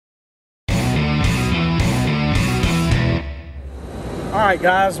right,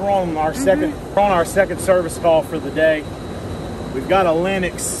 guys, we're on our second service call for the day. We've got a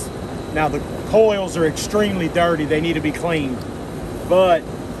Lennox. Now the coils are extremely dirty; they need to be cleaned. But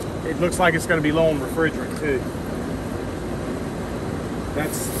it looks like it's going to be low on refrigerant too.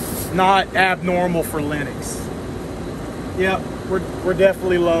 That's not abnormal for Lennox. Yep, we're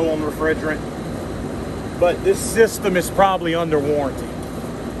definitely low on refrigerant. But this system is probably under warranty.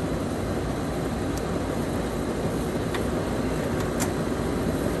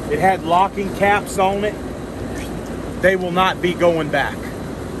 It had locking caps on it. They will not be going back.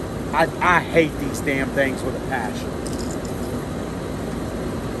 I hate these damn things with a passion.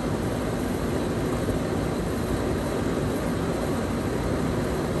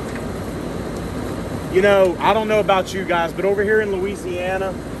 You know, I don't know about you guys, but over here in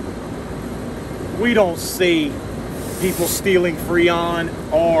Louisiana, we don't see people stealing Freon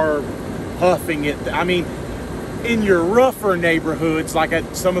or huffing it. I mean, in your rougher neighborhoods, like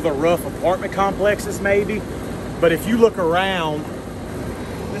at some of the rough apartment complexes maybe, but if you look around,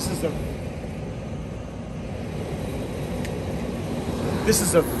 this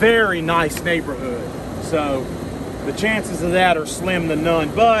is a very nice neighborhood. So the chances of that are slim to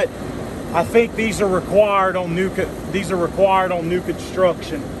none. But I think these are required on new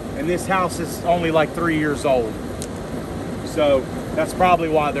construction, and this house is only like 3 years old. So that's probably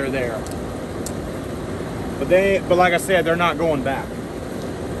why they're there. But like I said, they're not going back.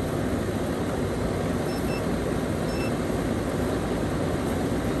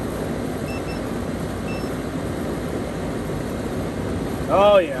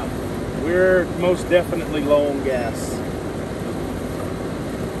 Oh yeah, we're most definitely low on gas.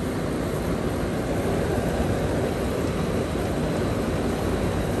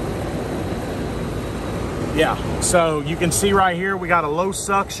 Yeah, so you can see right here, we got a low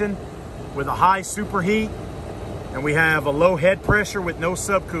suction with a high superheat, and we have a low head pressure with no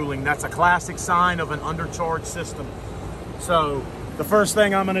subcooling. That's a classic sign of an undercharged system. So the first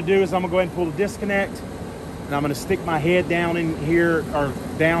thing I'm gonna do is I'm gonna go ahead and pull the disconnect, and I'm gonna stick my head down in here, or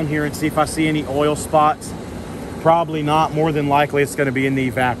down here, and see if I see any oil spots. Probably not. More than likely it's gonna be in the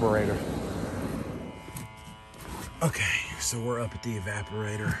evaporator. Okay, so we're up at the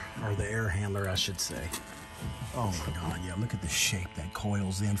evaporator, or the air handler, I should say. Oh my God, yeah, look at the shape that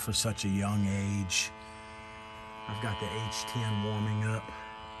coil's in for such a young age. I've got the H10 warming up.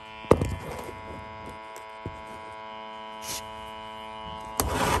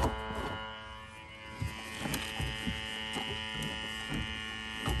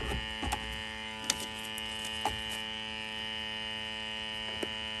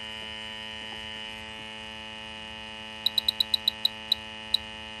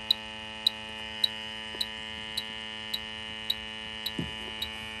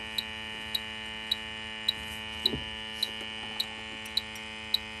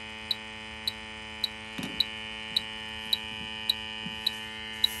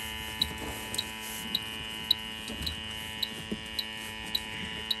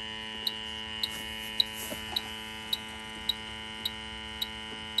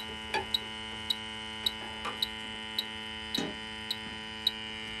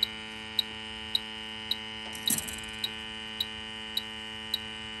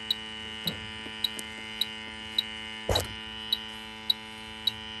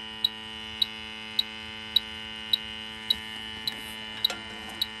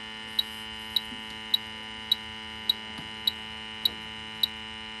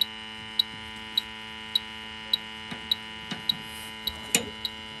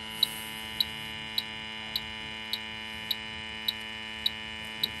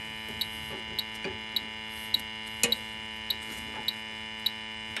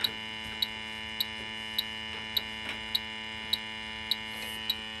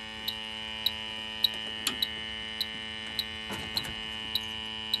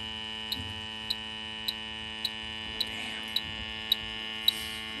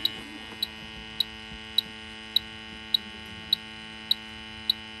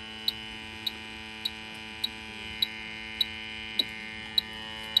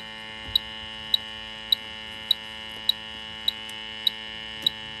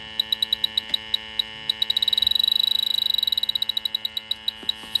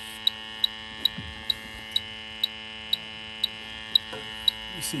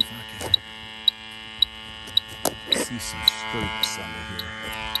 See if I can see some streaks under here.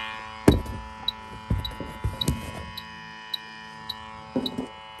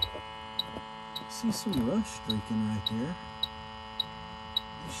 See some rust streaking right there.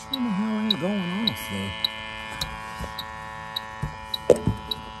 I just don't know how it ain't going off though.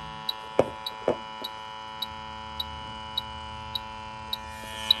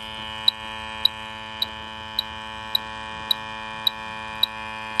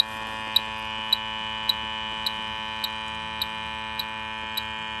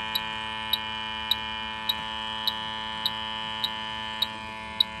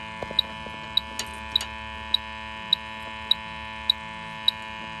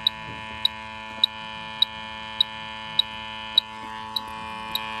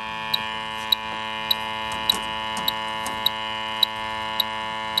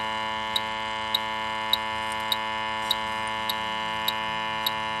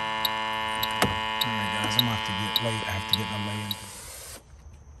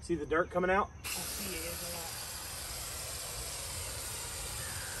 See the dirt coming out? I see it. There's a lot.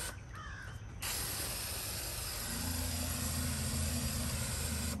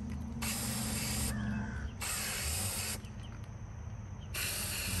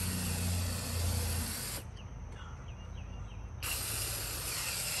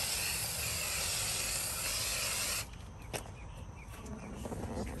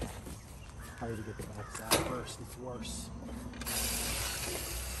 I need to get the backside first, it's worse.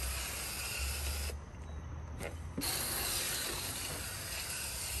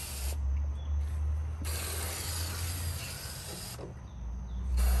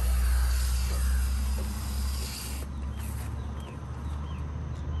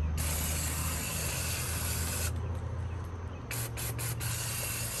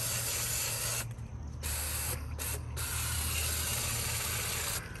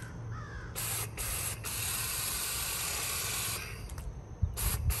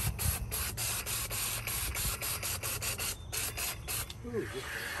 Ooh,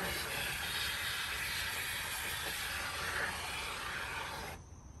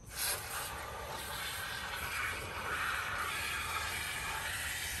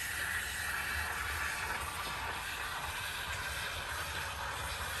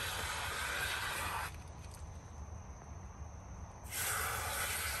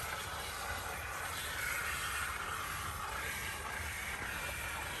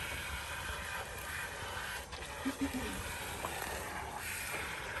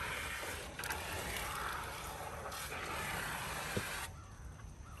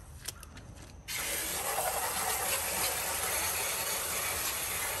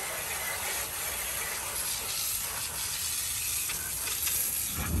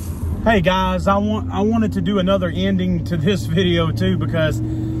 Hey guys, I wanted to do another ending to this video too, because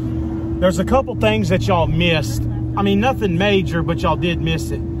there's a couple things that y'all missed. I mean, nothing major, but y'all did miss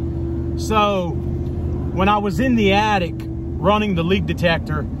it. So when I was in the attic running the leak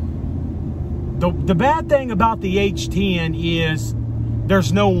detector, the bad thing about the H10 is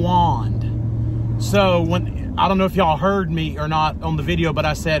there's no wand. So I don't know if y'all heard me or not on the video, but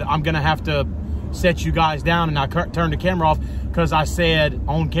I said I'm gonna have to set you guys down, and I turned the camera off because I said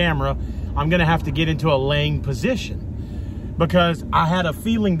on camera I'm gonna have to get into a laying position, because I had a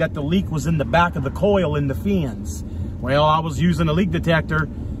feeling that the leak was in the back of the coil in the fins. Well, I was using a leak detector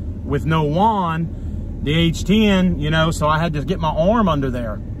with no wand, the H10, you know, so I had to get my arm under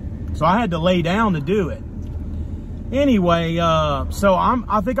there. So I had to lay down to do it. Anyway, so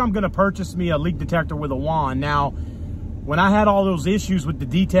I think I'm gonna purchase me a leak detector with a wand. Now, when I had all those issues with the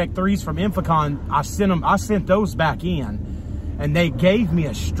D-Tech 3s from Inficon, I sent those back in, and they gave me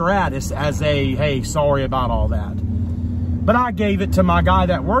a Stratus as a, hey, sorry about all that. But I gave it to my guy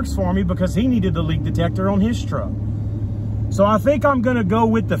that works for me because he needed the leak detector on his truck. So I think I'm gonna go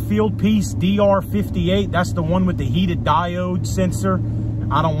with the Fieldpiece DR58. That's the one with the heated diode sensor.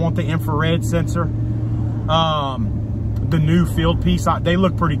 I don't want the infrared sensor. The new Fieldpiece, they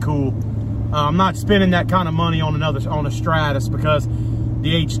look pretty cool. I'm not spending that kind of money on a Stratus because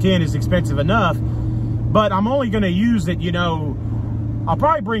the H10 is expensive enough. But I'm only going to use it, you know. I'll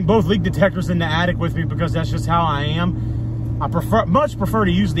probably bring both leak detectors in the attic with me because that's just how I am. I much prefer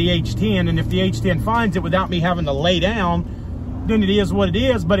to use the H10, and if the H10 finds it without me having to lay down, then it is what it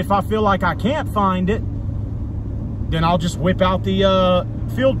is. But if I feel like I can't find it, then I'll just whip out the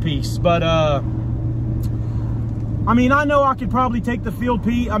Fieldpiece. But I mean, I know I could probably take the the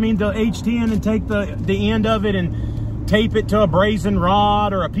H10 and take the end of it and tape it to a brazen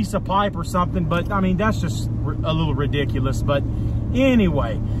rod or a piece of pipe or something. But I mean, that's just a little ridiculous. But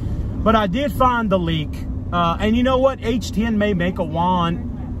anyway, but I did find the leak. And you know what? H10 may make a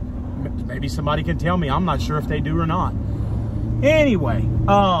wand. Maybe somebody can tell me. I'm not sure if they do or not. Anyway,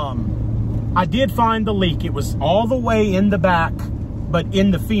 I did find the leak. It was all the way in the back, but in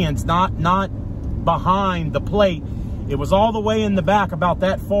the fins, not behind the plate. It was all the way in the back, about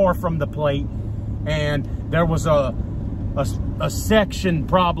that far from the plate, and there was a section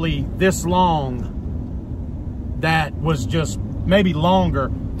probably this long that was just maybe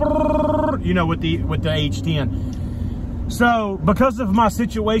longer, you know, with the H10. So because of my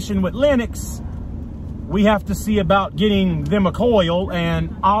situation with Lennox, we have to see about getting them a coil,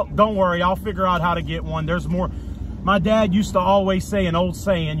 and don't worry, I'll figure out how to get one. There's more. My dad used to always say an old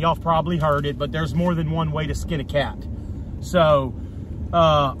saying, y'all probably heard it, but there's more than one way to skin a cat. So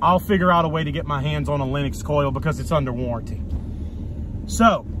I'll figure out a way to get my hands on a Lennox coil because it's under warranty.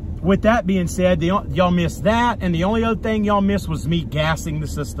 So with that being said, y'all missed that, and the only other thing y'all missed was me gassing the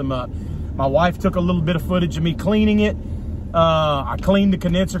system up. My wife took a little bit of footage of me cleaning it. I cleaned the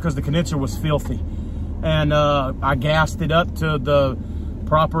condenser because the condenser was filthy, and I gassed it up to the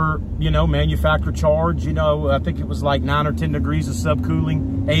proper, you know, manufacturer charge. You know, I think it was like 9 or 10 degrees of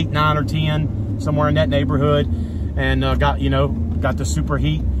subcooling, 8, 9, or 10, somewhere in that neighborhood. And got the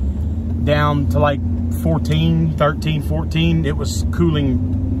superheat down to like 14, 13, 14. It was cooling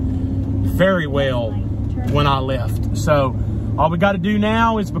very well when I left. So all we got to do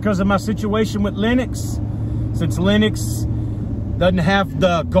now is, because of my situation with Lennox, since Lennox doesn't have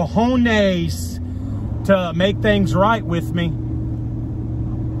the cojones to make things right with me,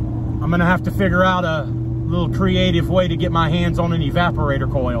 I'm gonna have to figure out a little creative way to get my hands on an evaporator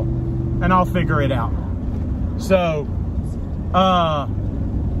coil, and I'll figure it out. So well,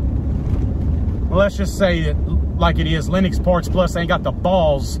 let's just say that, like it is, Lennox Parts Plus ain't got the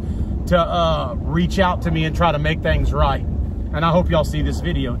balls to reach out to me and try to make things right. And I hope y'all see this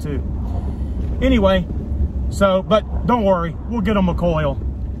video too. Anyway, so, but don't worry, we'll get them a coil.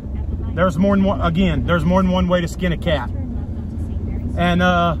 There's more than one, again, there's more than one way to skin a cat. And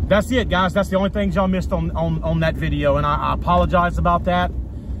that's it, guys. That's the only things y'all missed on that video, and I apologize about that.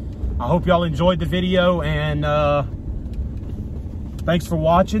 I hope y'all enjoyed the video, and thanks for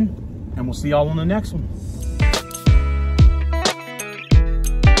watching, and we'll see y'all on the next one.